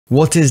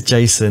What is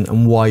JSON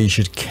and why you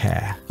should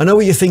care? I know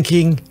what you're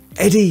thinking.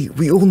 Eddie,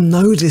 we all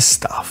know this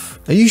stuff.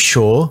 Are you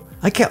sure?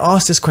 I get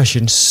asked this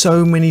question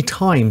so many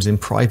times in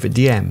private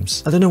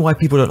DMs. I don't know why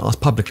people don't ask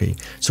publicly.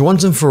 So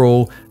once and for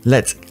all,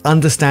 let's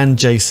understand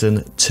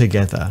JSON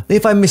together.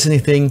 If I miss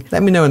anything,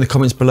 let me know in the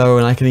comments below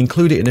and I can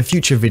include it in a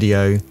future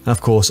video. And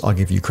of course, I'll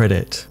give you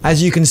credit.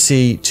 As you can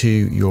see to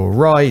your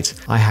right,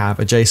 I have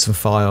a JSON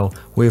file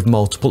with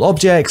multiple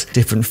objects,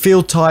 different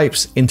field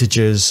types,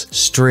 integers,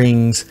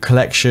 strings,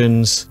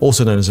 collections,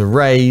 also known as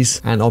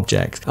arrays, and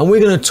objects. And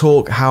we're going to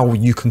talk how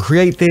you can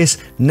create this,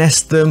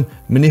 nest them,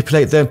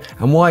 manipulate them,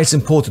 and why it's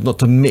important not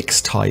to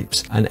mix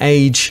types. An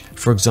age,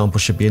 for example,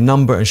 should be a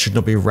number and should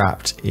not be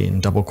wrapped in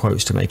double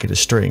quotes to make it a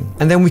string.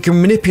 And then we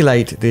can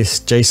manipulate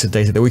this JSON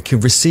data that we can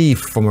receive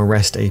from a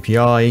REST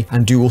API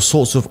and do all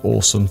sorts of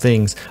awesome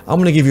things. I'm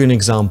going to give you an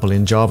example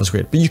in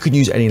JavaScript, but you can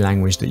use any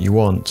language that you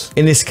want.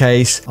 In this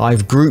case,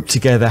 I've grouped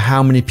together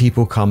how many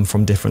people come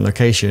from different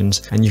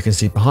locations. And you can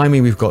see behind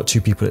me, we've got 2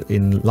 people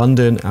in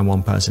London and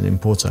 1 person in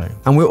Porto.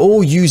 And we're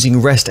all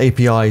using REST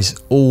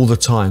APIs all the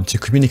time to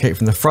communicate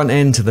from the front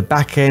end to the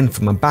back end,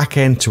 from a back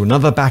end to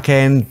another back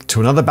end, to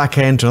another back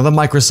end, to another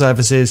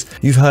microservices.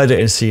 You've heard it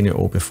and seen it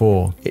all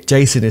before.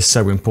 JSON is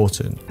so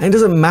important. And it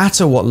doesn't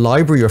matter what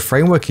library or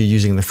framework you're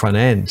using in the front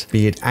end,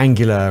 be it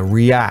Angular,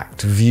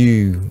 React,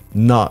 Vue,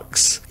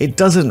 Nux. It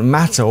doesn't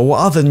matter, or what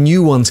other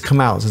new ones come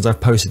out since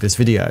I've posted this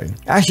video.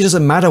 It actually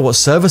doesn't matter what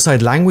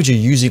server-side language you're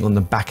using on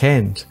the back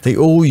end. They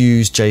all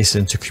use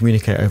JSON to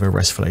communicate over a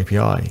RESTful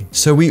API.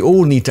 So we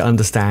all need to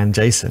understand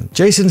JSON.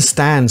 JSON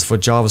stands for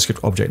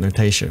JavaScript Object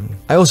Notation.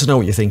 I also know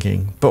what you're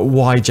thinking, but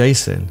why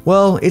JSON?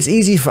 Well, it's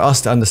easy for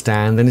us to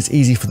understand and it's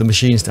easy for the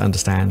machines to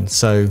understand,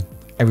 so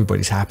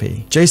everybody's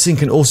happy. JSON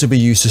can also be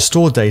used to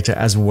store data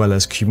as well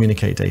as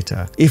communicate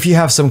data. If you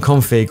have some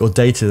config or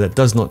data that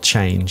does not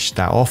change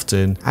that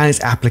often and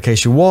it's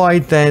application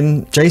wide,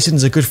 then JSON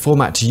is a good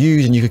format to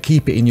use and you could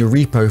keep it in your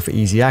repo for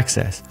easy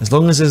access, as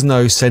long as there's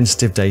no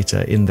sensitive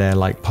data in there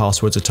like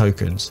passwords or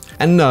tokens.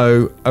 And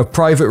no, a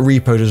private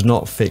repo does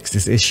not fix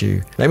this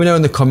issue. Let me know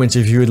in the comments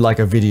if you would like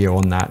a video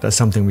on that. That's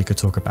something we could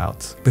talk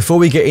about. Before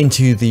we get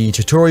into the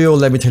tutorial,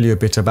 let me tell you a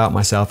bit about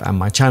myself and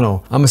my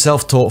channel. I'm a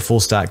self-taught full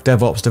stack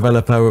DevOps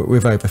developer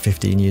with over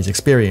 15 years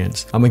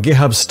experience. I'm a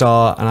GitHub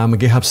star and I'm a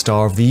GitHub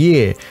star of the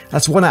year.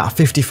 That's 1 out of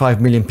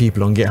 55 million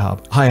people on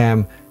GitHub. I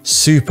am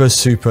super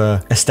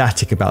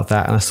ecstatic about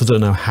that and I still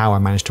don't know how I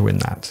managed to win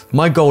that.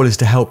 My goal is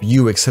to help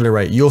you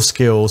accelerate your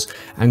skills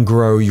and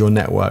grow your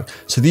network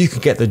so that you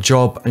can get the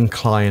job and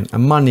client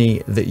and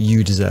money that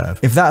you deserve.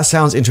 If that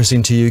sounds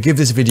interesting to you, give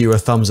this video a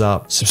thumbs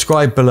up,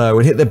 subscribe below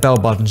and hit the bell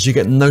button so you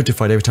get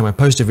notified every time I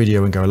post a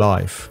video and go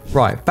live.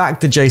 Right, back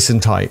to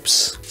JSON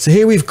types. So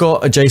here we've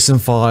got a JSON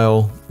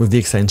file with the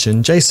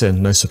extension JSON,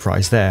 no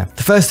surprise there.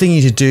 The first thing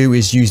you need to do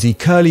is use the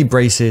curly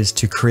braces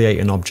to create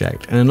an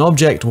object, and an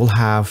object will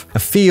have a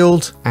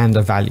field and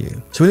a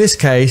value. So in this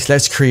case,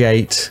 let's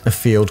create a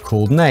field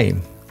called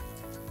name.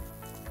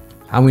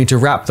 And we need to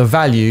wrap the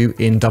value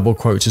in double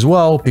quotes as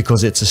well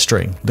because it's a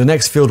string. The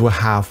next field we'll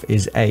have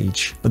is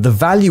age, but the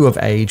value of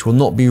age will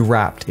not be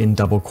wrapped in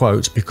double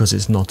quotes because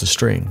it's not a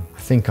string. I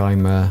think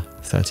I'm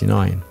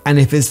 39. And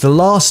if it's the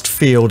last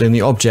field in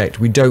the object,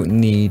 we don't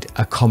need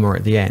a comma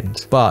at the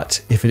end.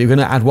 But if we're going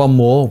to add one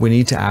more, we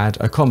need to add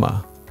a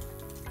comma.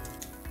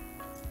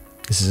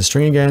 This is a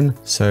string again,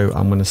 so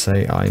I'm going to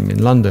say I'm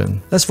in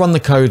London. Let's run the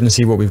code and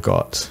see what we've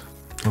got.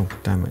 Oh,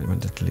 damn it, I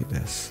meant to delete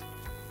this.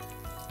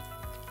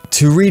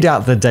 To read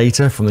out the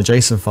data from the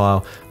JSON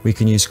file, we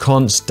can use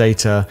const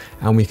data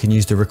and we can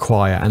use the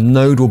require, and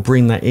Node will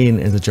bring that in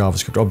as a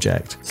JavaScript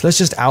object. So let's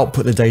just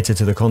output the data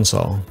to the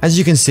console. As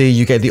you can see,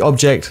 you get the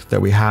object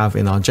that we have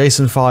in our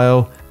JSON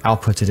file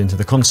outputted into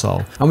the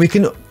console. And we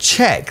can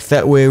check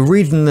that we're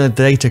reading the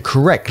data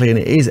correctly and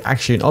it is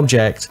actually an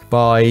object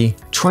by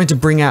trying to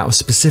bring out a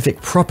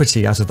specific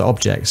property out of the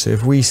object. So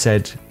if we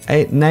said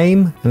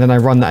name and then I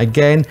run that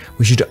again,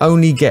 we should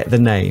only get the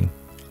name.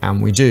 And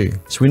we do.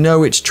 So we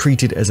know it's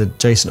treated as a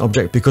JSON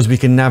object because we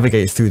can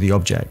navigate through the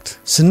object.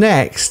 So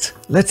next,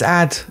 let's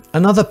add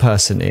another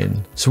person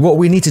in. So what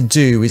we need to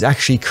do is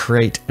actually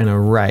create an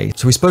array.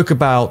 So we spoke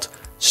about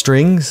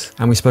strings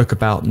and we spoke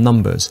about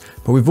numbers,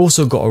 but we've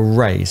also got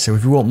arrays. So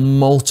if we want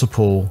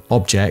multiple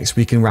objects,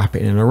 we can wrap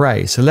it in an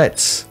array. So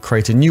let's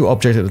create a new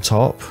object at the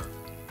top.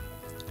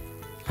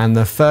 And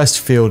the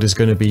first field is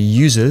going to be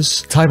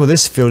users. The type of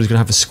this field is going to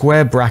have a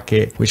square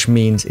bracket, which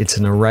means it's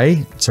an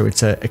array. So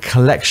it's a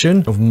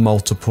collection of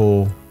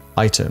multiple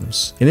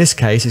items. In this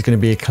case, it's going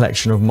to be a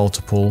collection of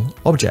multiple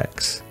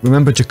objects.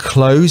 Remember to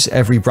close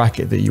every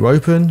bracket that you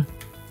open.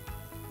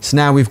 So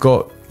now we've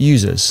got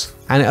users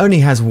and it only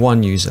has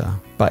one user.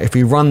 But if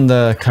we run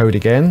the code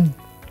again,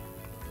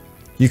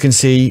 you can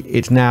see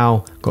it's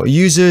now got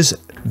users,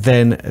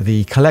 then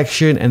the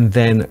collection, and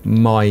then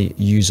my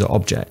user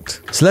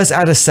object. So let's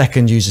add a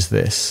second user to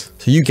this.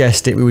 So you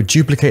guessed it, we would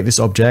duplicate this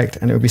object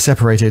and it would be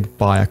separated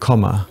by a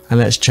comma. And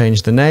let's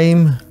change the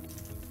name.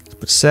 Let's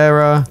put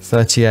Sarah,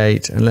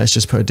 38, and let's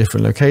just put a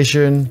different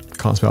location.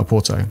 Can't spell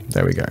Porto.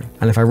 There we go.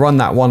 And if I run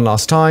that one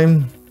last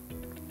time,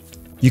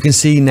 you can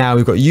see now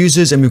we've got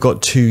users and we've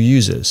got 2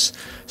 users.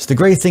 So the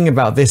great thing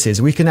about this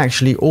is we can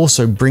actually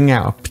also bring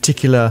out a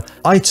particular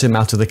item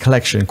out of the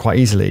collection quite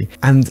easily.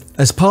 And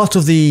as part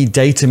of the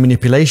data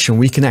manipulation,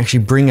 we can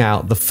actually bring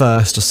out the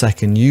first or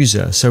second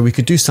user. So we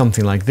could do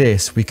something like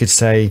this. We could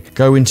say,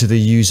 go into the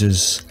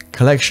users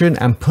collection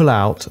and pull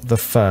out the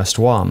first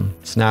one.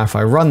 So now if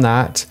I run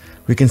that,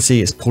 we can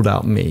see it's pulled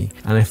out me.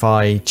 And if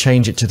I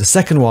change it to the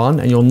second one,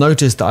 and you'll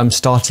notice that I'm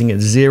starting at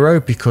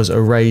 0 because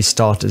arrays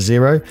start at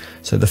 0.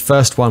 So the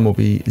first one will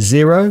be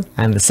 0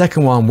 and the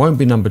second one won't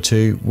be number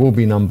 2, will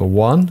be number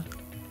 1.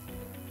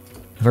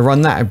 If I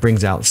run that, it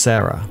brings out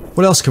Sarah.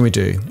 What else can we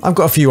do? I've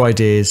got a few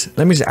ideas.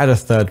 Let me just add a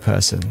third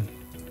person.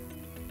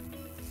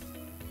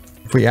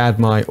 If we add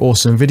my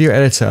awesome video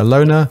editor,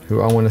 Alona,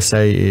 who I want to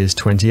say is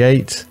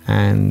 28,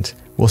 and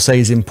we'll say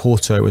he's in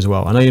Porto as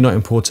well. I know you're not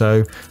in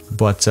Porto,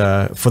 but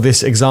for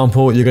this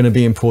example, you're going to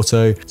be in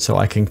Porto, so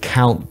I can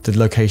count the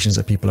locations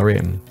that people are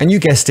in. And you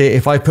guessed it,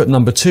 if I put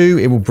number 2,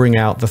 it will bring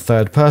out the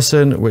third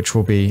person, which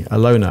will be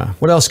Alona.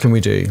 What else can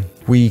we do?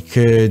 We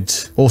could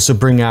also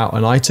bring out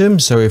an item.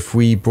 So if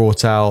we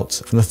brought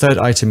out from the third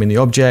item in the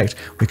object,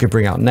 we could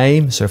bring out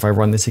name. So if I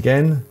run this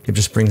again, it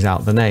just brings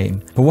out the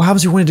name. But what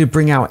happens if we wanted to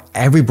bring out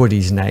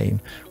everybody's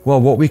name?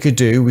 Well, what we could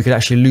do, we could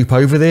actually loop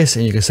over this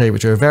and you can save it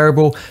to a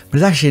variable, but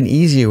it's actually an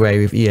easier way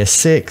with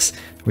ES6.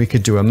 We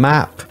could do a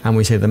map and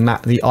we say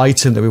the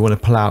item that we want to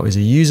pull out is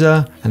a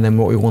user. And then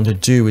what we want to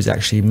do is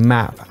actually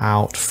map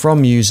out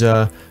from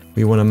user.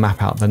 We want to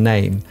map out the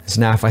name.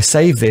 So now if I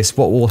save this,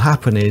 what will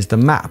happen is the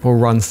map will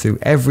run through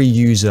every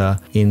user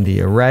in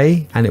the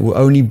array and it will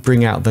only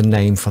bring out the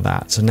name for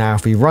that. So now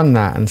if we run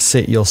that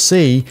and you'll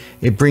see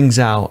it brings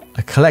out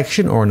a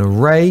collection or an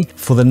array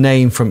for the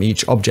name from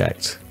each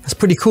object. That's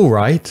pretty cool,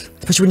 right?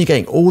 Especially when you're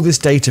getting all this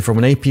data from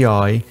an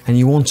API and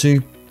you want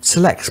to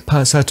select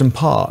per certain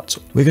part.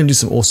 We're going to do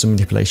some awesome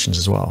manipulations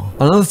as well.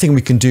 Another thing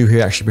we can do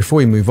here, actually, before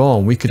we move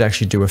on, we could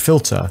actually do a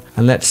filter.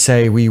 And let's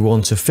say we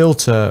want to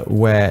filter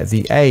where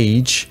the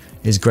age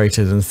is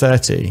greater than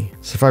 30.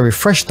 So if I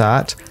refresh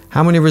that,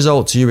 how many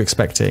results are you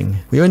expecting?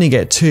 We only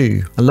get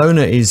 2.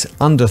 Alona is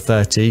under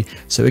 30,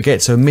 so it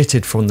gets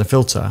omitted from the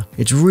filter.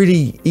 It's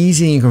really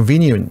easy and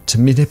convenient to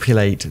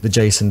manipulate the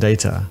JSON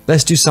data.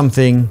 Let's do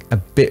something a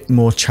bit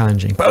more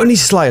challenging, but only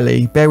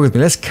slightly. Bear with me.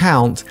 Let's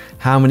count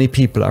how many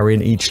people are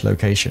in each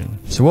location.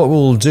 So what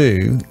we'll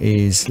do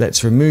is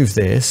let's remove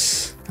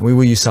this and we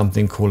will use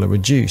something called a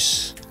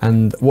reduce.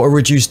 And what a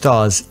reduce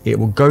does, it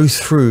will go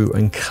through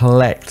and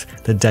collect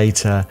the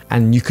data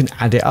and you can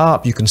add it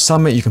up, you can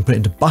sum it, you can put it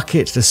into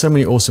buckets. There's so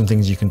many awesome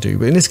things you can do.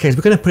 But in this case,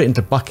 we're going to put it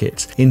into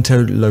buckets,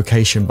 into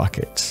location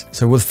buckets.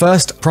 So the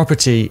first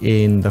property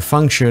in the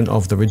function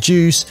of the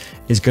reduce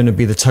is going to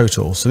be the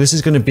total. So this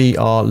is going to be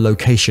our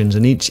locations,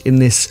 and in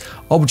this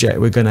object,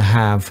 we're going to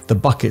have the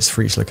buckets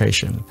for each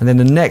location. And then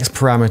the next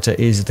parameter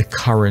is the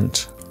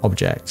current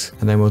object,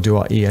 and then we'll do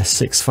our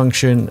ES6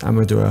 function, and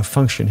we'll do a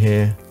function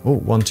here,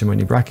 one too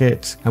many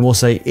brackets, and we'll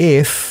say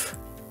if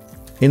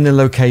in the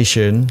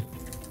location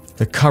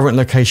the current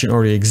location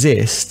already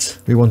exists,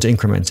 we want to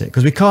increment it,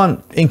 because we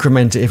can't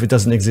increment it if it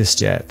doesn't exist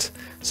yet.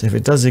 So if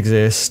it does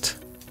exist,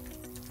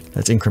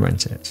 let's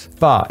increment it.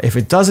 But if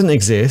it doesn't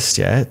exist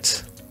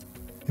yet,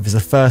 if it's the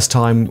first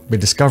time we're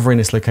discovering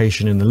this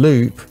location in the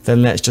loop,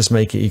 then let's just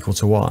make it equal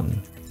to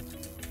 1.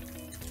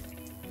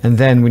 And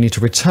then we need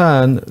to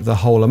return the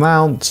whole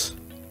amount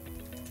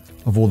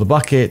of all the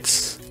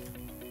buckets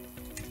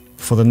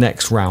for the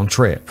next round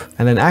trip.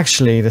 And then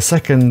actually the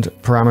second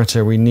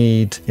parameter we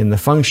need in the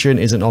function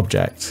is an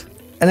object,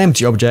 an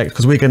empty object,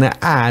 because we're going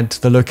to add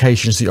the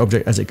locations to the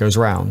object as it goes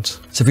around.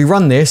 So if we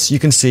run this, you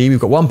can see we've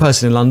got 1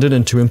 person in London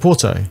and 2 in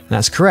Porto. And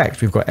that's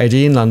correct. We've got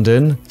Eddie in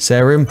London,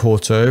 Sarah in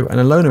Porto, and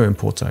Alona in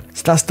Porto.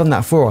 So that's done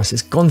that for us.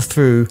 It's gone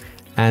through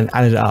and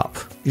added it up.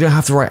 You don't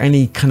have to write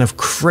any kind of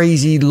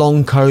crazy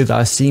long code that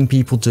I've seen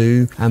people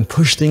do and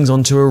push things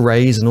onto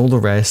arrays and all the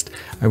rest.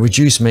 A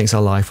reduce makes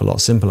our life a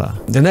lot simpler.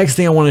 The next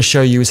thing I want to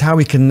show you is how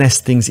we can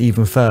nest things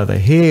even further.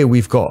 Here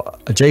we've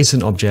got a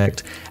JSON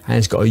object and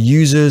it's got a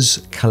users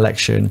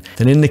collection.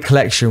 Then in the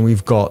collection,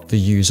 we've got the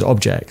user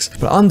objects.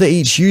 But under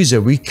each user,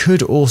 we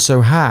could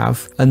also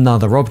have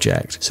another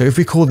object. So if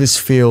we call this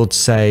field,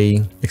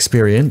 say,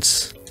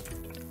 experience,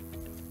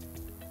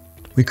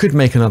 we could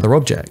make another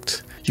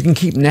object. You can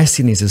keep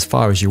nesting these as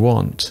far as you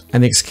want.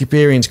 And the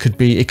experience could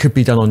be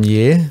done on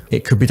year.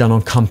 It could be done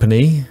on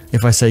company.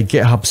 If I say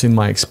GitHub's in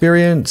my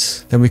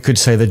experience, then we could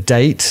say the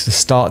date, the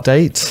start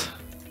date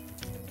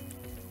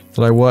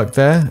that I worked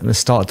there. And the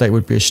start date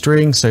would be a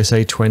string. So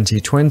say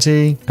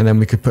 2020. And then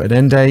we could put an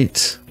end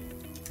date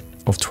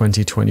of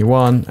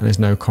 2021, and there's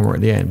no comma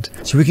at the end.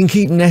 So we can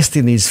keep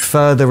nesting these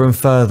further and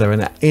further,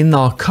 and in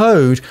our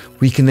code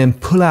we can then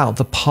pull out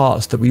the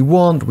parts that we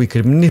want, we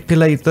could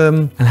manipulate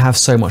them and have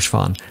so much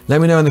fun.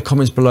 Let me know in the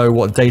comments below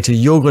what data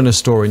you're going to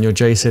store in your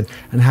JSON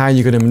and how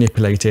you're going to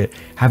manipulate it.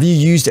 Have you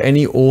used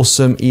any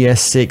awesome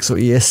ES6 or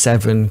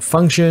ES7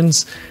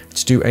 functions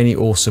to do any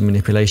awesome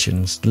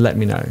manipulations? Let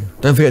me know.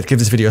 Don't forget to give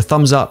this video a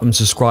thumbs up and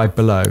subscribe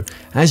below.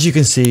 As you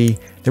can see,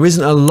 There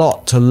isn't a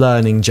lot to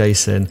learning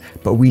JSON,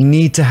 but we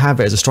need to have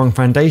it as a strong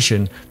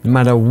foundation no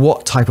matter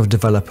what type of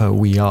developer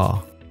we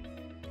are.